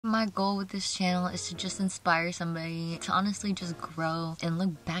My goal with this channel is to just inspire somebody to honestly just grow and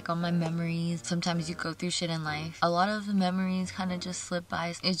look back on my memories. Sometimes you go through shit in life. A lot of the memories kind of just slip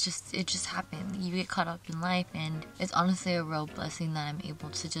by. It just happened. You get caught up in life, and it's honestly a real blessing that I'm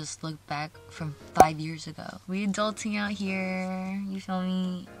able to just look back from 5 years ago. We adulting out here, you feel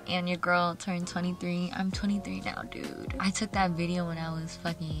me? And your girl turned 23. I'm 23 now, dude. I took that video when I was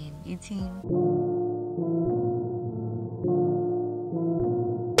fucking 18.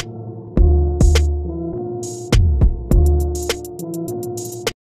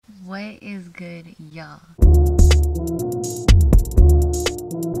 What is good, y'all?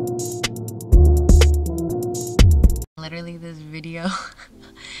 Literally this video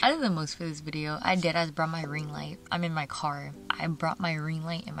I did the most for this video. I brought my ring light. I'm in my car. I brought my ring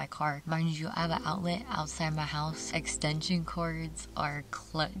light in my car. Mind you, I have an outlet outside my house. Extension cords are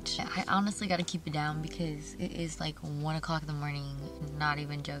clutch. I honestly gotta keep it down because it is like 1 o'clock in the morning. Not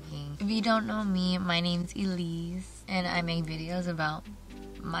even joking. If you don't know me, my name's Elise and I make videos about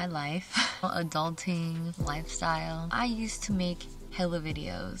my life, adulting, lifestyle. I used to make hella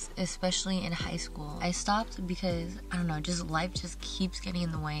videos, especially in high school. I stopped because, I don't know, just life just keeps getting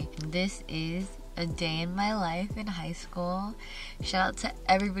in the way. And this is a day in my life in high school. Shout out to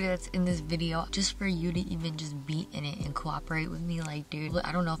everybody that's in this video, just for you to even just be in it and cooperate with me. Like, dude,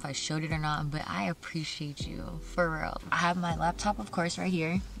 I don't know if I showed it or not, but I appreciate you, for real. I have my laptop, of course, right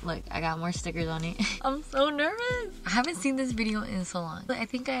here. Look, I got more stickers on it. I'm so nervous. I haven't seen this video in so long. I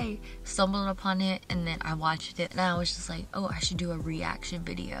think I stumbled upon it and then I watched it and I was just like, oh, I should do a reaction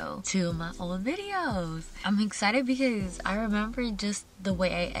video to my old videos. I'm excited because I remember just the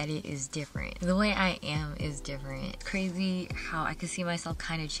way I edit is different. The way I am is different. Crazy how I could see myself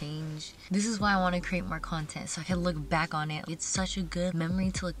kind of change. This is why I want to create more content so I can look back on it. It's such a good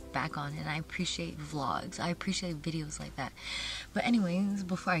memory to look back on, and I appreciate vlogs. I appreciate videos like that. But anyways,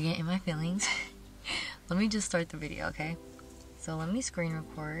 before I get in my feelings, let me just start the video, okay? So let me screen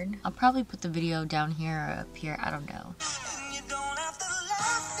record. I'll probably put the video down here or up here. I don't know.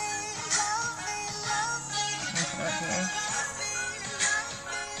 Okay.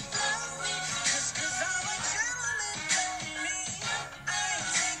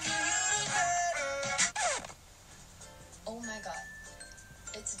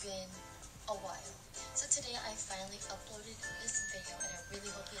 It's been a while. So today I finally uploaded this video and I really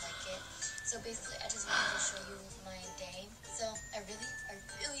hope you like it. So basically I just wanted to show you my day. So I really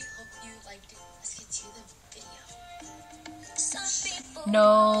hope you liked it. Let's get to the video.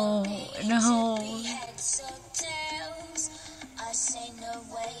 No.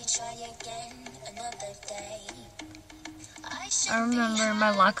 I remember my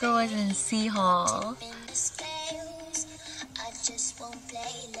locker was in C Hall.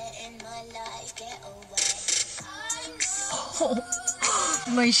 Oh,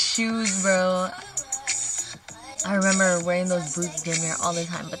 my shoes, bro. I remember wearing those boots damn near all the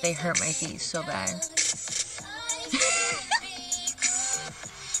time, but they hurt my feet so bad.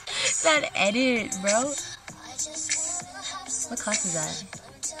 That edit, bro. What class is that?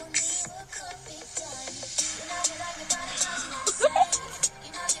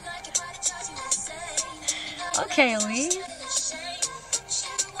 Okay, Elise.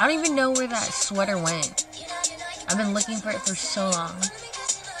 I don't even know where that sweater went. I've been looking for it for so long.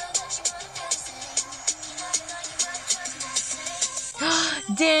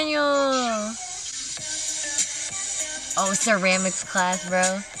 Daniel! Oh, ceramics class,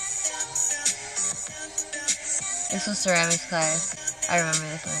 bro. This was ceramics class. I remember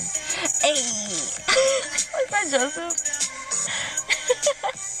this one. Hey! Was that Joseph?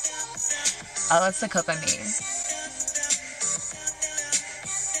 Oh, that's the cup I made.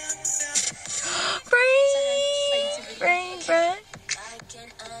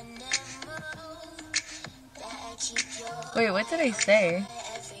 Wait, what did I say?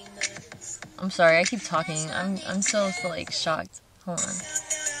 I'm sorry, I keep talking. I'm so like shocked. Hold on.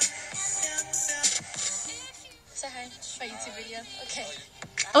 Say hi. My YouTube video. Okay.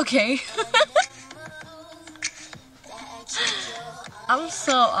 Okay. I'm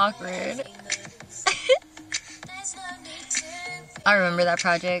so awkward. I remember that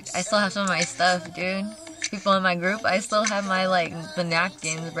project. I still have some of my stuff, dude. People in my group, I still have my like the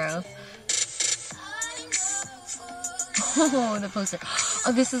napkins, bro. Oh, the poster.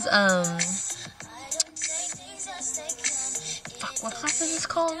 Oh, this is fuck, what class is this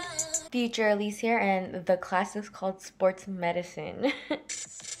called? Teacher Elise here, and the class is called Sports Medicine.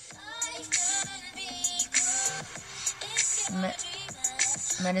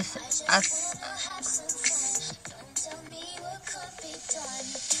 Medicine. I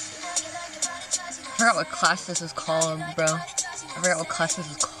forgot what class this is called, bro. I forgot what class this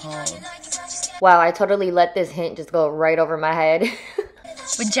was called. Wow, I totally let this hint just go right over my head.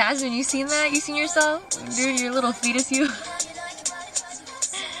 But Jasmine, you seen that? You seen yourself? Dude, your little fetus you.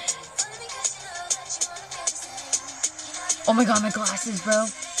 Oh my god, my glasses, bro.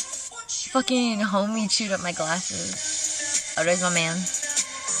 Fucking homie chewed up my glasses. Oh, there's my man.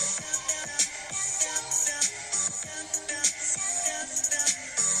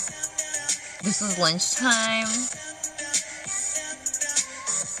 This was lunchtime.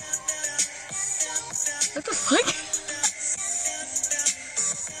 What the fuck?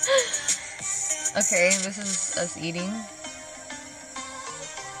 Okay, this is us eating.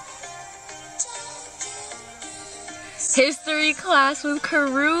 History class with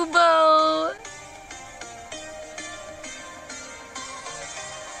Karubo.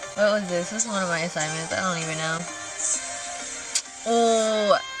 What was this? This is one of my assignments. I don't even know.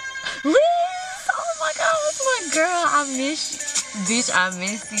 Oh, Liz! Oh my god, that's my girl. I miss you. Bitch, I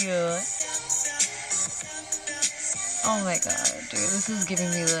miss you. Oh my god, dude. This is giving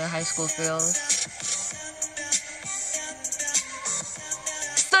me the high school feels.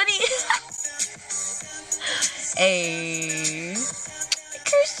 Sunny! Hey,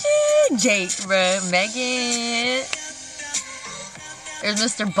 Christian, Jake, bruh, Megan. There's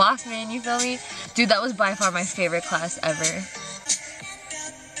Mr. Bachman, you feel me? Dude, that was by far my favorite class ever.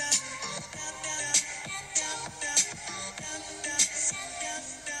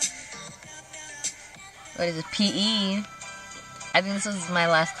 What is it? PE. I think this was my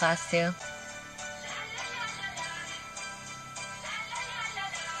last class too.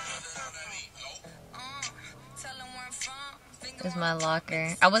 There's my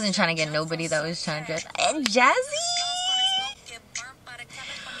locker. I wasn't trying to get nobody that was trying to dress. And Jazzy!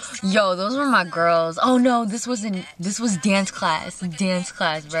 Yo, those were my girls. Oh no, this was dance class. Dance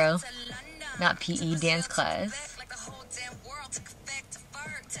class, bro. Not PE, dance class.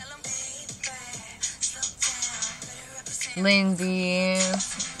 Lindsay.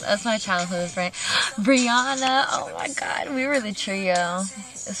 That's my childhood friend. Brianna. Oh my god, we were the trio.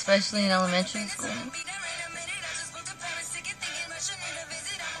 Especially in elementary school.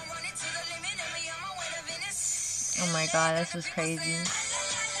 Oh my god, this was crazy.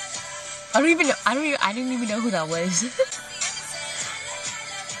 I didn't even know who that was.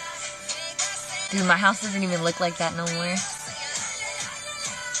 Dude, my house doesn't even look like that no more.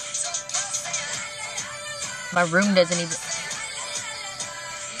 My room doesn't even...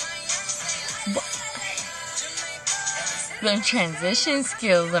 Them transition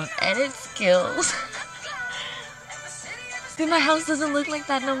skills, them edit skills. Dude, my house doesn't look like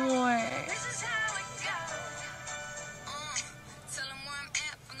that no more.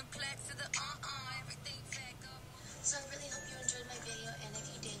 So I really hope you enjoyed my video, and if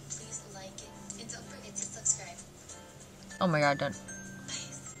you did, please like it, and don't forget to subscribe. Oh my god, don't.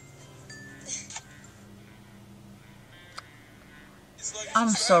 I'm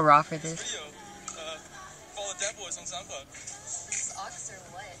so raw for this. Follow that boys on SoundCloud. This ox or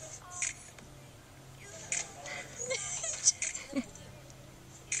what?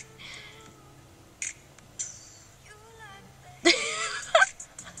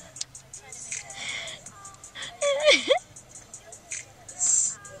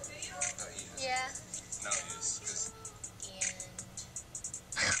 Yeah. No, it is.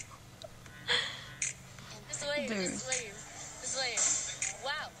 And this way, this way.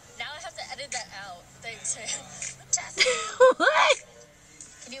 Wow, now I have to edit that out. Thanks. What?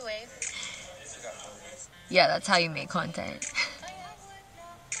 Can you wave? Yeah, that's how you make content. Oh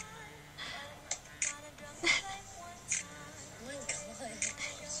my god.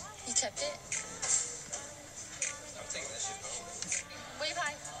 You kept it? I'm taking that shit home. Wave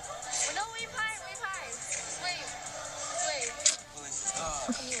high. Oh, no, wave high, wave high. Just wave. Just wave.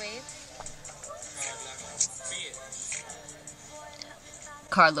 Can you wave?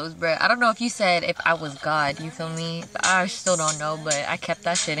 Carlos, bruh. I don't know if you said if I was God, you feel me? I still don't know, but I kept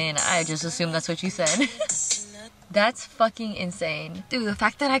that shit in. I just assumed that's what you said. That's fucking insane. Dude, the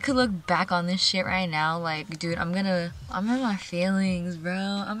fact that I could look back on this shit right now, like, dude, I'm in my feelings, bro.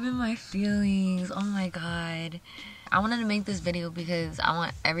 I'm in my feelings. Oh my god. I wanted to make this video because I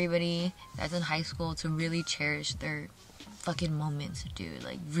want everybody that's in high school to really cherish their fucking moments, dude.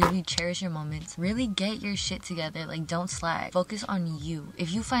 Like, really cherish your moments. Really get your shit together. Like, don't slack. Focus on you.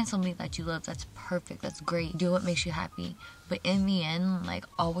 If you find somebody that you love, that's perfect. That's great. Do what makes you happy. But in the end, like,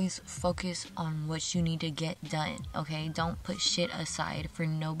 always focus on what you need to get done, okay? Don't put shit aside for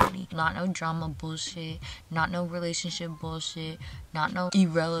nobody. Not no drama bullshit, not no relationship bullshit, not no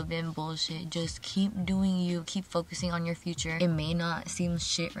irrelevant bullshit. Just keep doing you, keep focusing on your future. It may not seem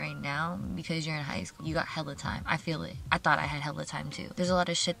shit right now because you're in high school. You got hella time. I feel it. I thought I had hella time too. There's a lot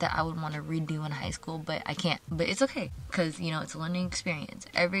of shit that I would want to redo in high school, but I can't. But it's okay, because, you know, it's a learning experience.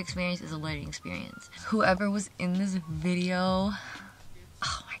 Every experience is a learning experience. Whoever was in this video,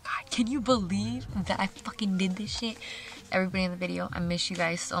 oh my god, can you believe that I fucking did this shit? Everybody in the video, I miss you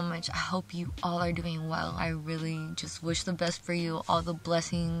guys so much. I hope you all are doing well. I really just wish the best for you. All the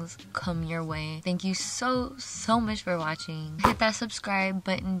blessings come your way. Thank you so much for watching. Hit that subscribe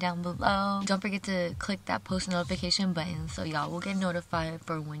button down below. Don't forget to click that post notification button so y'all will get notified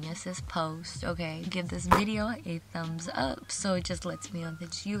for when your sis posts, okay? Give this video a thumbs up so it just lets me know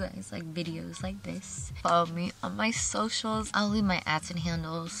that you guys like videos like this. Follow me on my socials. I'll leave my ads and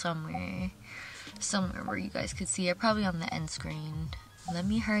handles somewhere where you guys could see it, probably on the end screen. Let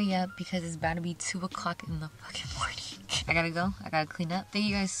me hurry up because it's about to be 2 o'clock in the fucking morning. I gotta go. I gotta clean up. Thank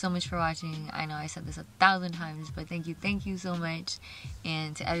you guys so much for watching. I know I said this 1,000 times, but thank you so much.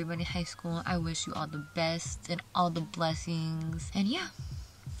 And to everybody in high school, I wish you all the best and all the blessings. And yeah,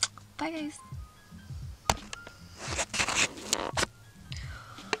 bye guys.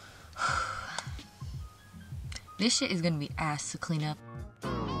 This shit is gonna be ass to clean up.